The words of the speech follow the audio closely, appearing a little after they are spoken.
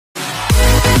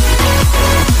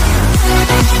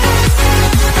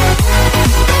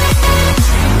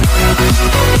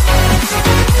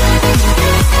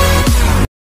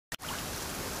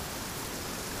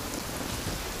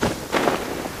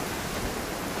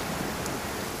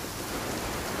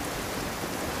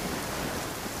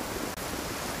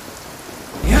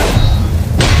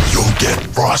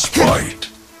Frostbite.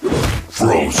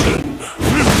 Frozen.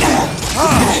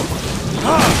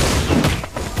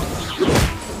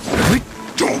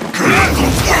 Don't get in the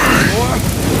way!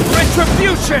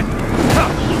 Retribution!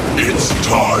 It's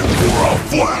time for a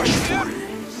flash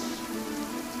freeze.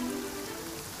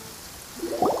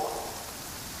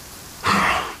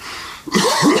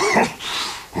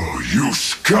 Oh, you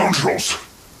scoundrels!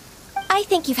 I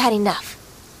think you've had enough.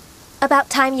 About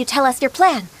time you tell us your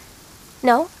plan.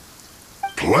 No?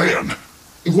 Plan?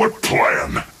 What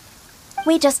plan?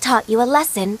 We just taught you a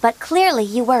lesson, but clearly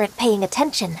you weren't paying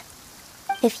attention.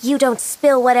 If you don't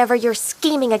spill whatever you're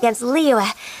scheming against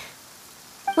Liyue,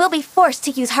 we'll be forced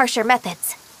to use harsher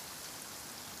methods.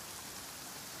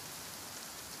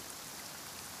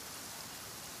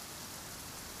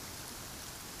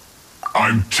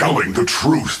 I'm telling the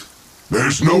truth.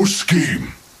 There's no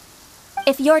scheme.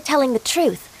 If you're telling the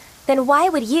truth, then why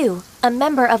would you, a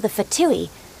member of the Fatui,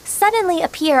 suddenly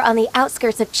appear on the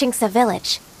outskirts of Qingce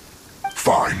village?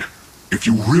 Fine. If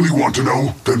you really want to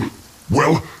know, then,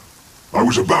 well, I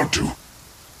was about to.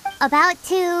 About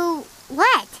to...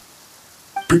 what?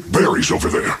 Pick berries over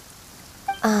there.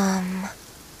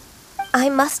 I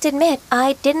must admit,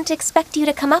 I didn't expect you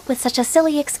to come up with such a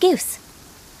silly excuse.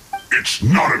 It's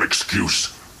not an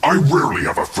excuse. I rarely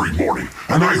have a free morning,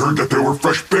 and I heard that there were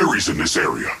fresh berries in this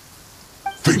area.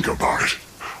 Think about it.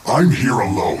 I'm here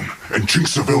alone, and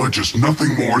Qingce Village is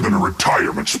nothing more than a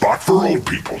retirement spot for old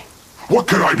people. What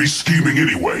could I be scheming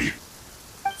anyway?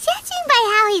 Judging by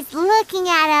how he's looking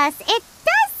at us, it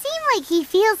does seem like he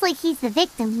feels like he's the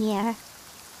victim here.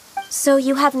 So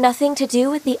you have nothing to do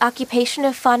with the occupation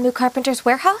of Fanmu Carpenter's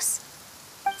warehouse?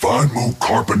 Fanmu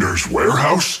Carpenter's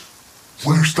warehouse?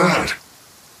 Where's that?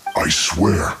 I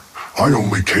swear, I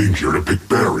only came here to pick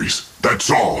berries,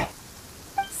 that's all.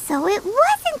 So it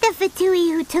wasn't the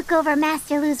Fatui who took over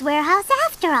Master Lu's warehouse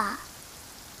after all.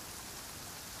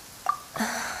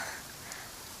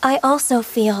 I also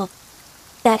feel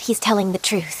that he's telling the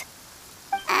truth.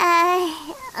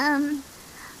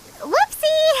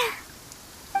 Whoopsie!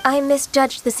 I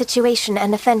misjudged the situation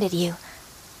and offended you.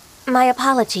 My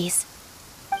apologies.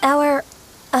 Our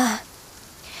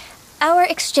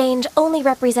exchange only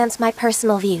represents my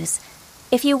personal views.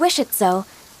 If you wish it so,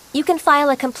 you can file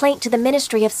a complaint to the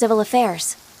Ministry of Civil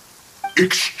Affairs.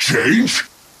 Exchange?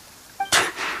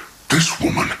 This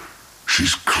woman,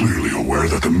 she's clearly aware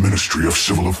that the Ministry of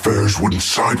Civil Affairs wouldn't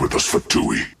side with us,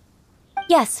 Fatui.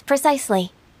 Yes,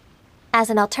 precisely. As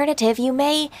an alternative, you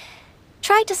may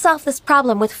try to solve this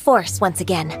problem with force once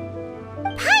again.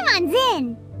 Paimon's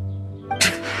in!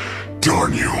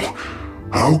 Darn you.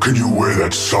 How can you wear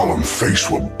that solemn face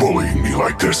while bullying me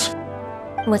like this?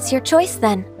 What's your choice,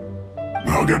 then?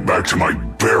 I'll get back to my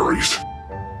berries.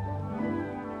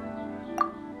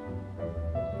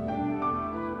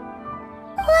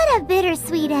 What a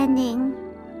bittersweet ending.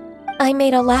 I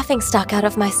made a laughingstock out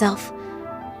of myself.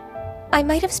 I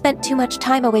might have spent too much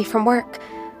time away from work.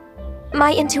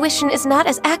 My intuition is not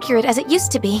as accurate as it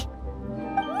used to be.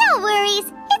 No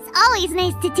worries. It's always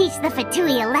nice to teach the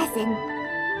Fatui a lesson.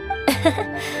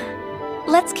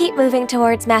 Let's keep moving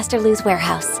towards Master Lu's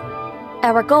warehouse.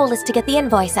 Our goal is to get the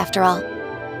invoice, after all.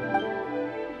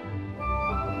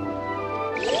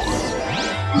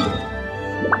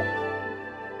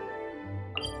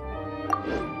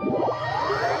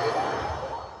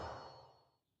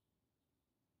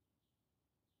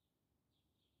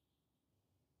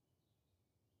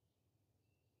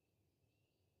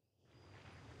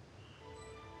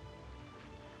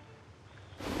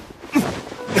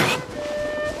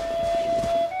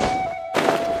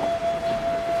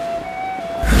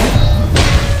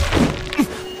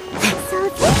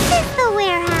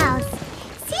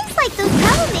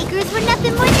 We're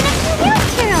nothing more than a few real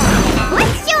churros.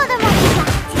 Let's show them what we got.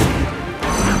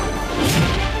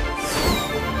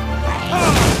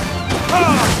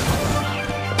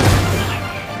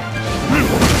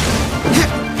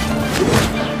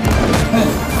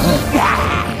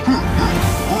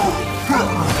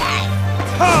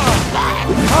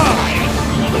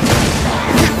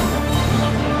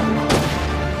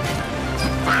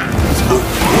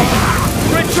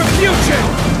 Retribution!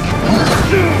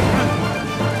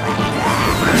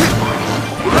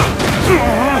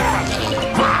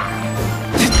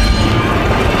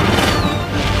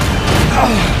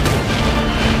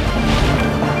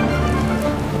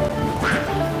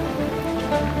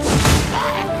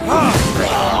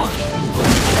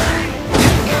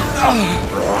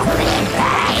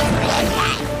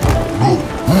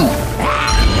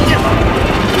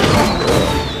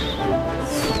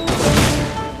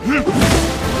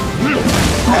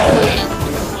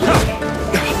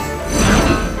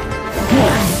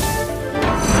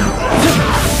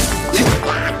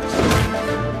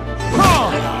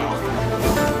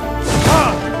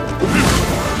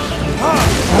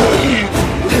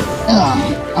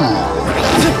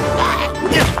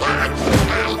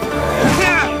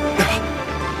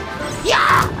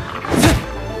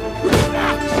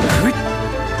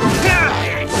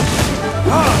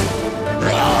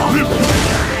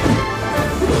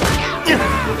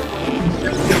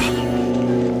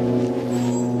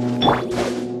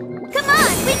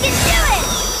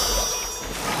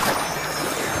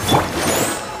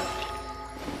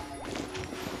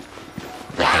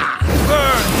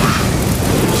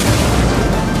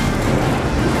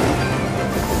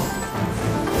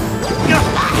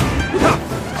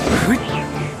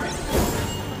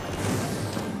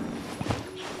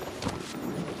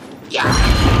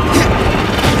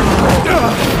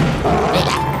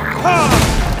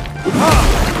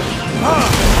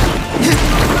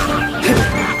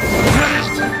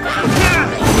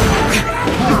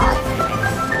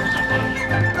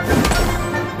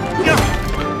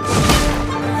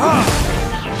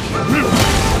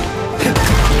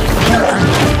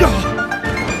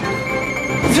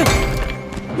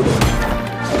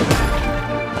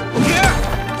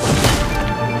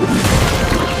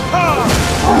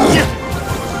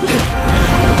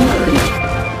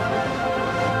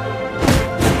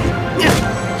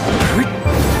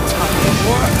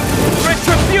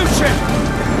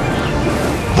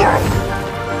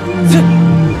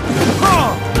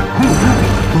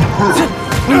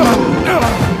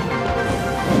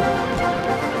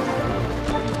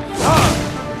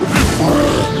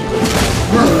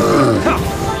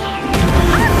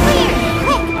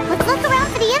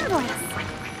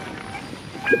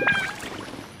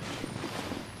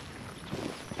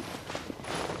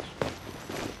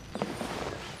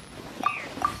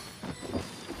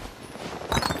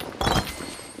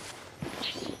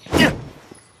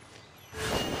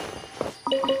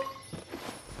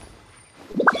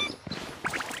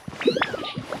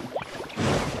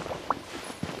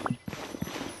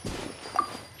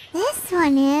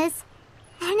 one is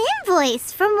an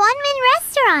invoice from One Min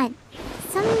Restaurant.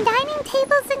 Some dining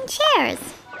tables and chairs.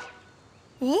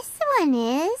 This one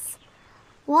is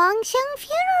Wang Sheng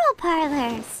Funeral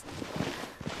Parlors.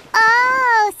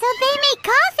 Oh, so they make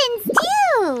coffins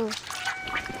too!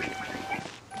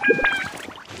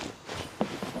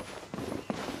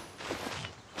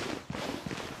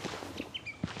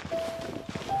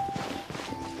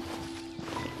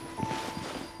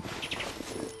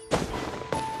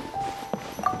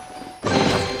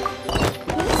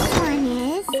 This one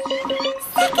is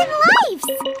Second Lives!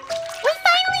 We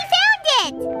finally found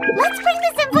it! Let's bring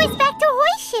this invoice back to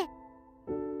Hoishin!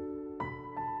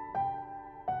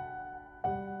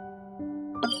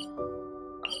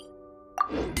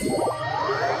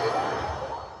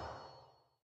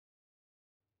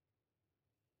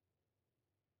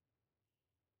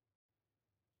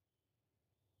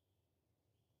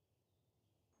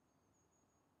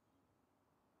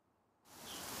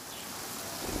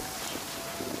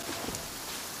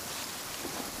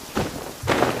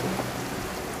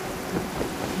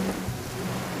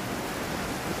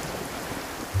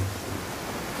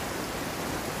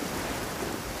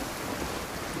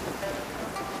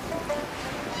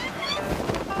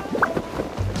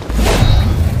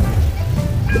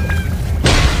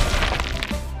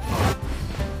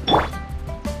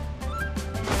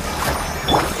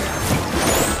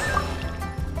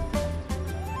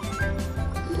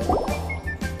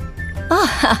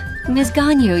 Miss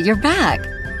Ganyu, you're back.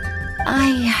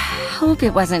 I hope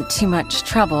it wasn't too much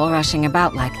trouble rushing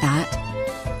about like that.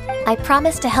 I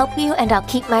promise to help you and I'll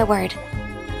keep my word.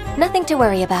 Nothing to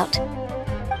worry about.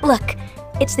 Look,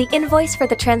 it's the invoice for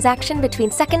the transaction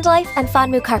between Second Life and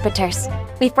Fanmu Carpenters.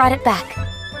 We've brought it back.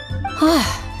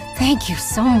 Oh, thank you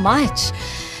so much.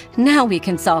 Now we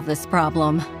can solve this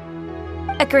problem.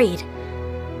 Agreed.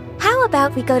 How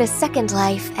about we go to Second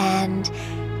Life and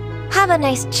have a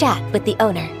nice chat with the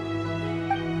owner?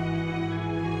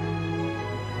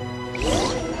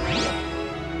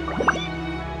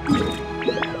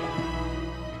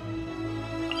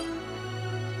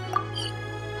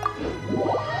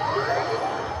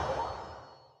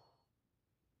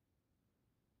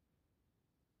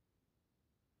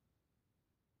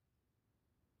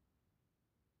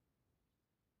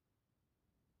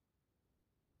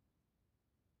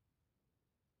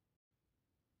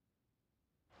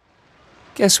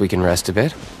 Guess we can rest a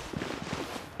bit.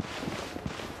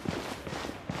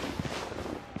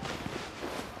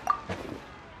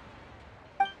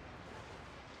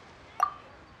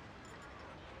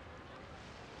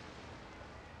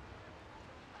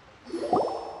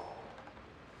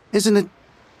 Isn't it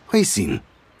Huixin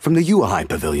from the Yuehai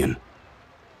Pavilion?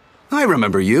 I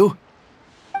remember you.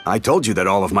 I told you that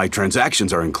all of my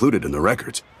transactions are included in the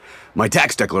records. My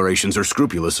tax declarations are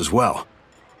scrupulous as well.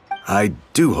 I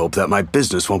do hope that my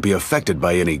business won't be affected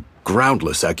by any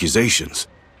groundless accusations.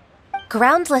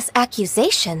 Groundless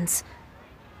accusations?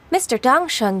 Mr.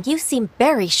 Dongsheng, you seem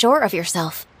very sure of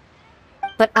yourself.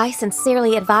 But I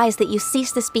sincerely advise that you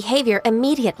cease this behavior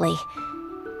immediately.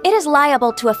 It is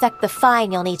liable to affect the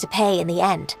fine you'll need to pay in the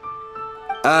end.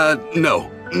 No.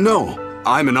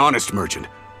 I'm an honest merchant.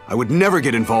 I would never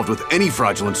get involved with any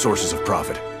fraudulent sources of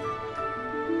profit.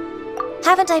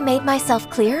 Haven't I made myself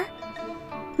clear?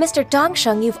 Mr.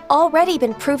 Dongsheng, you've already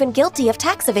been proven guilty of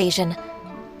tax evasion.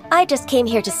 I just came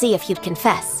here to see if you'd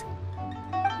confess.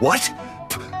 What?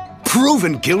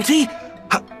 Proven guilty?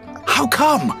 How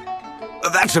come?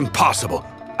 That's impossible.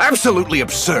 Absolutely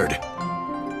absurd.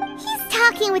 He's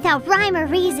talking without rhyme or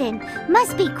reason.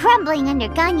 Must be crumbling under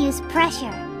Ganyu's pressure.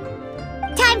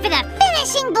 Time for the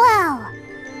finishing blow!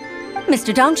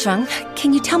 Mr. Dongsheng,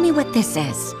 can you tell me what this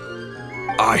is?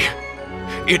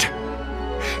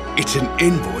 It's an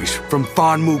invoice from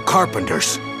Fanmu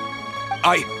Carpenters.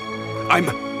 I'm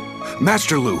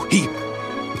Master Lu.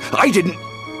 I didn't...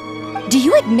 Do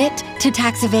you admit to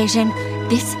tax evasion?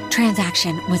 This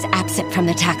transaction was absent from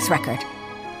the tax record.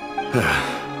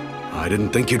 I didn't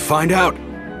think you'd find out.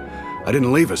 I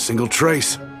didn't leave a single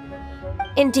trace.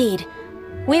 Indeed.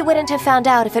 We wouldn't have found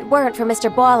out if it weren't for Mr.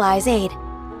 Boalai's aid.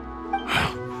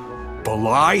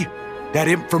 Balai? That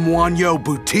imp from Wanyo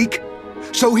Boutique?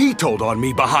 So he told on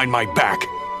me behind my back.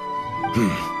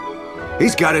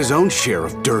 He's got his own share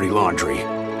of dirty laundry.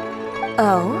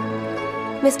 Oh?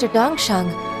 Mr. Dongsheng,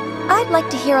 I'd like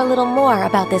to hear a little more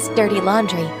about this dirty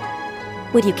laundry.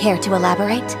 Would you care to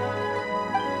elaborate?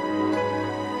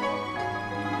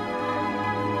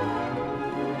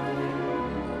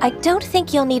 I don't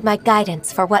think you'll need my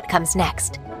guidance for what comes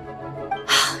next.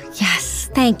 Yes,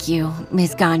 thank you,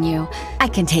 Ms. Ganyu. I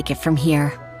can take it from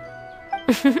here.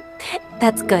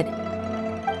 That's good.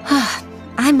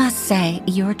 I I must say,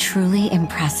 you're truly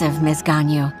impressive, Ms.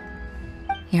 Ganyu.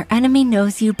 Your enemy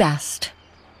knows you best.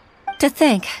 To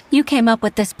think, you came up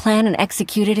with this plan and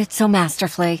executed it so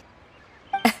masterfully.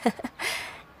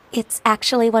 It's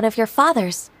actually one of your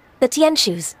father's, the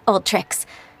Tianshu's, old tricks.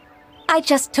 I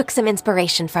just took some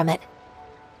inspiration from it.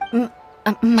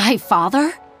 My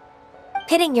father?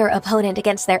 Pitting your opponent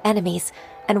against their enemies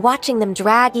and watching them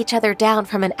drag each other down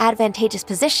from an advantageous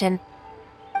position.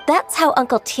 That's how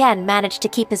Uncle Tian managed to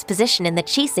keep his position in the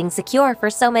Qixing secure for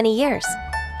so many years.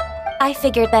 I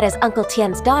figured that as Uncle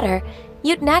Tian's daughter,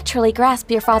 you'd naturally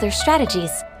grasp your father's strategies.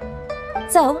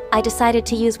 So, I decided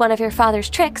to use one of your father's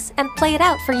tricks and play it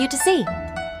out for you to see.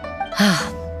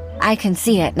 I can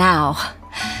see it now.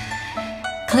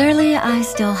 Clearly, I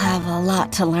still have a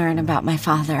lot to learn about my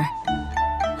father.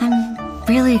 I'm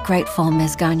really grateful,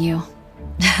 Ms. Ganyu.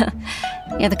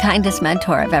 You're the kindest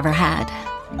mentor I've ever had.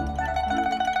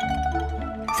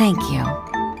 Thank you.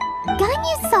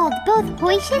 Ganyu solved both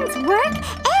Huixin's work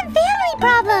and family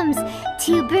problems.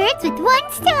 2 birds with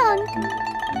 1 stone.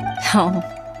 Oh,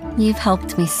 you've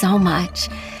helped me so much.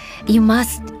 You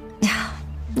must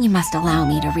allow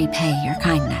me to repay your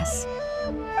kindness.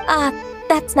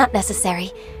 That's not necessary.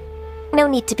 No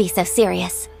need to be so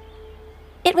serious.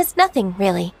 It was nothing,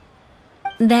 really.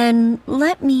 Then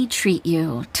let me treat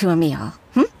you to a meal.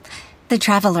 The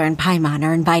Traveler and Paimon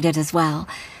are invited as well.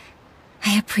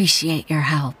 I appreciate your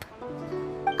help.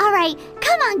 Alright,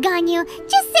 come on, Ganyu.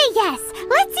 Just say yes.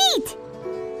 Let's eat.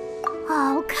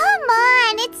 Oh, come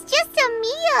on. It's just a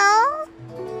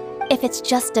meal. If it's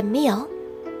just a meal,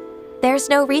 there's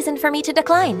no reason for me to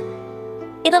decline.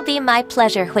 It'll be my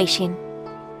pleasure, Huixin.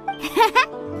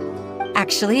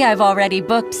 Actually, I've already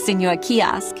booked Senor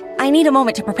Kiosk. I need a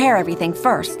moment to prepare everything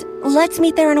first. Let's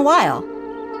meet there in a while.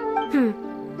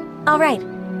 All right.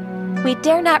 We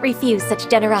dare not refuse such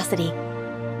generosity.